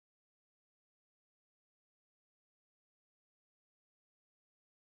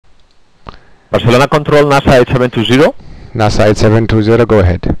Barcelona Control, NASA 8720. NASA 8720, go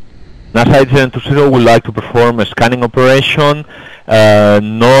ahead. NASA 8720 would like to perform a scanning operation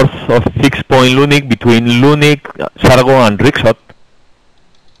north of Fixed Point Lunik between Lunik, Sargo and Rixot.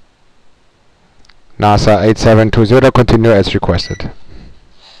 NASA 8720, continue as requested.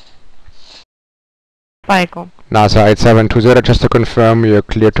 NASA 8720, just to confirm, you're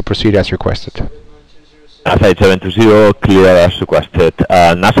clear to proceed as requested. NASA 8720, clear as requested.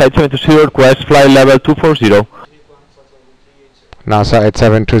 NASA 8720 requests flight level 240. NASA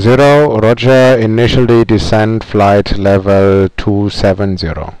 8720, roger, initially descend flight level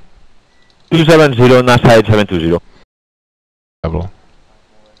 270. 270, NASA 8720. Level.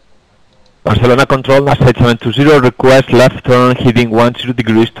 Barcelona Control, NASA 8720, request left turn heading 10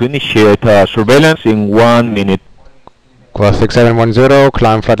 degrees to initiate surveillance in 1 minute. Call 6710,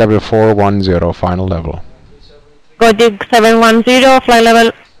 climb flight level 410, final level. Coding 710, flight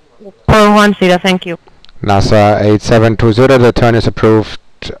level 410, thank you. NASA 8720, the turn is approved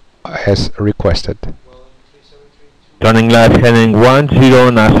as requested. Turning left heading 10,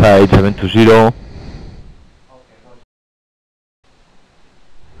 NASA 8720.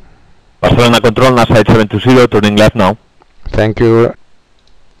 Barcelona Control, NASA 8720, turning left now. Thank you.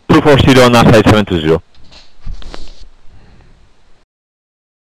 240, NASA 8720.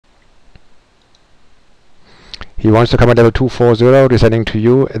 He wants to come at level 240, descending to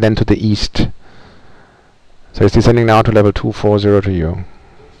you, and then to the east. So it's descending now to level 240 to you.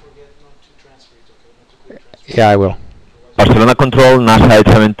 Yeah, I will. Barcelona Control, NASA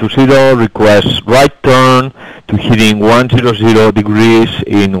 8720, requests right turn to heading 100 degrees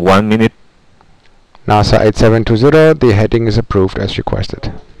in 1 minute. NASA 8720, the heading is approved as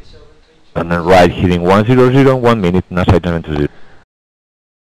requested. And then right heading 100 in 1 minute, NASA 8720.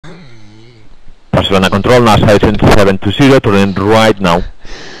 Barcelona Control, NASA 8720, turning right now.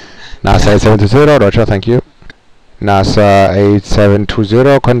 NASA 8720, roger, thank you. NASA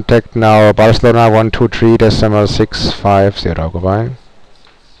 8720, contact now Barcelona 123.650, goodbye.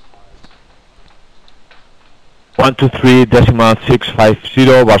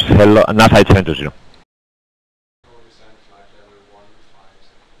 123.650, Barcelona, NASA 8720.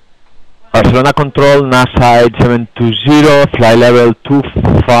 Barcelona Control, NASA 8720, flight level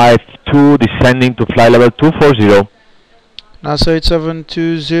 252, descending to flight level 240. NASA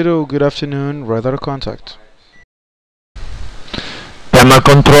 8720, good afternoon, radar contact. Thermal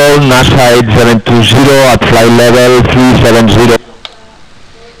Control, NASA 8720 at flight level 370.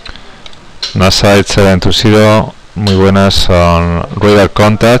 NASA 8720, muy buenas, radar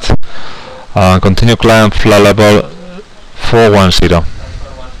contact. Continue climb flight level 410.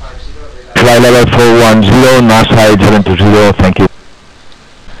 Flight level 410, NASA 8720, thank you.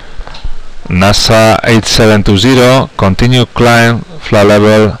 NASA 8720, continue climb flight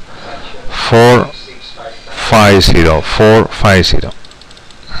level 450.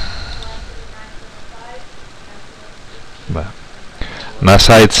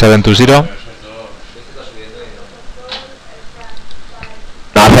 NASA 8720.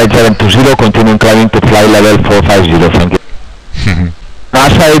 NASA 8720, continue climbing to flight level 450, thank you.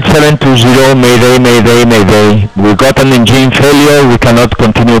 NASA 8720, mayday, mayday, mayday. We got an engine failure, we cannot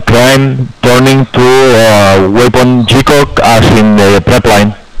continue climb, turning to waypoint GCOC as in the prep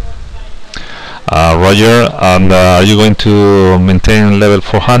line. Roger, and are you going to maintain level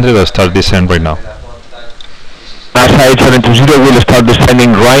 400 or start descent right now? NASA 8720 will start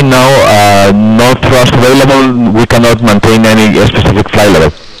descending right now, no thrust available, we cannot maintain any specific flight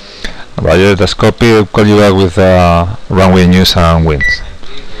level. Roger, that's copy, I'll call you back with runway news and winds.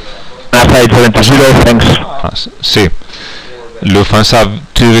 NASA 8720, thanks. Sí. Lufthansa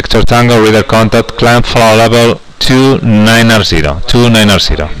 2 Victor Tango, radar contact, climb flight level 290.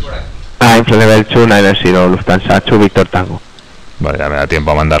 290. I'm flight level 290, Lufthansa 2 Victor Tango. Vale, ya me da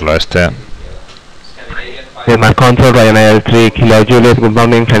tiempo a mandarlo a este. Thermal Control, Ryanair 3 Kilo Juliet, good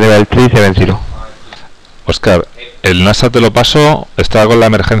morning, flight level 370. Oscar, el NASA te lo paso, está con la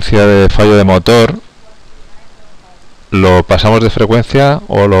emergencia de fallo de motor. ¿Lo pasamos de frecuencia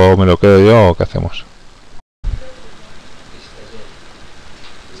o me lo quedo yo o qué hacemos?